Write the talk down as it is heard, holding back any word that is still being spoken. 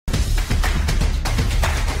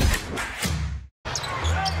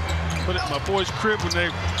put it in my boy's crib when they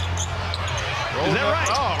roll. Is that right?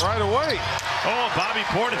 Oh, right away. Oh, Bobby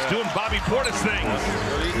Portis doing Bobby Portis things.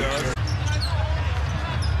 That's what he does.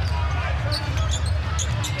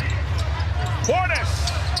 Portis!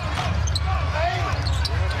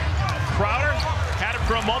 Crowder had it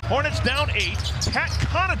for a moment. Hornets down 8. Pat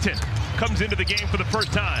Connaughton comes into the game for the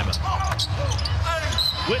first time.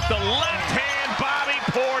 With the left hand, Bobby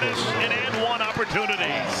Portis, an and one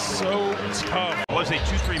opportunity. So tough. It was a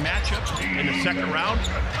 2-3 matchup in the second round.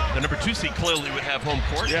 The number 2 seed clearly would have home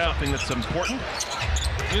court, something that's important.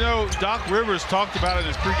 You know, Doc Rivers talked about it in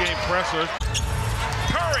his pregame presser.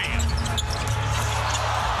 Curry!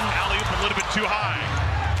 Alley-oop a little bit too high.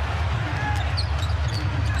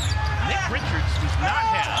 Nick Richards does not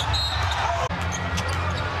have.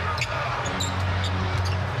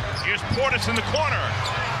 Here's Portis in the corner.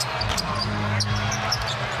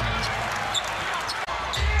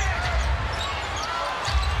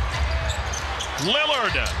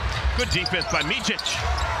 Lillard. Good defense by Micic.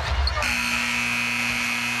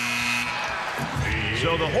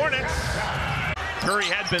 So the Hornets, Curry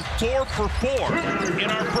had been 4 for 4 in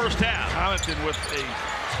our first half. Connaughton with a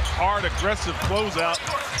hard, aggressive closeout.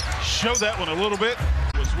 Showed that one a little bit.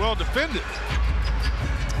 Was well defended.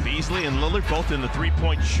 Beasley and Lillard both in the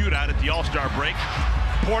three-point shootout at the All-Star break.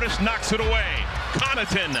 Portis knocks it away.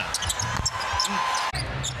 Connaughton.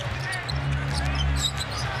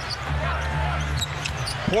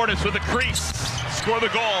 Portis with a crease. Score the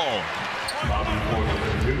goal.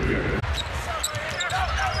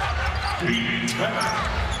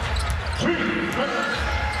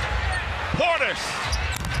 Portis.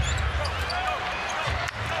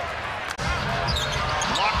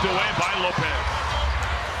 Blocked away by Lopez.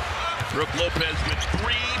 Brook Lopez with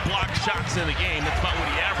 3 blocked shots in the game. That's about what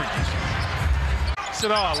he averages. I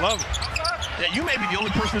said, oh, I love it. Yeah, you may be the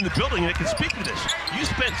only person in the building that can speak to this. You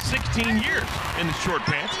spent 16 years in the short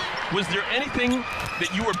pants. Was there anything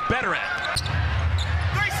that you were better at?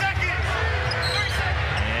 3 seconds! 3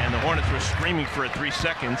 seconds! And the Hornets were screaming for a 3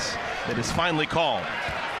 seconds that is finally called.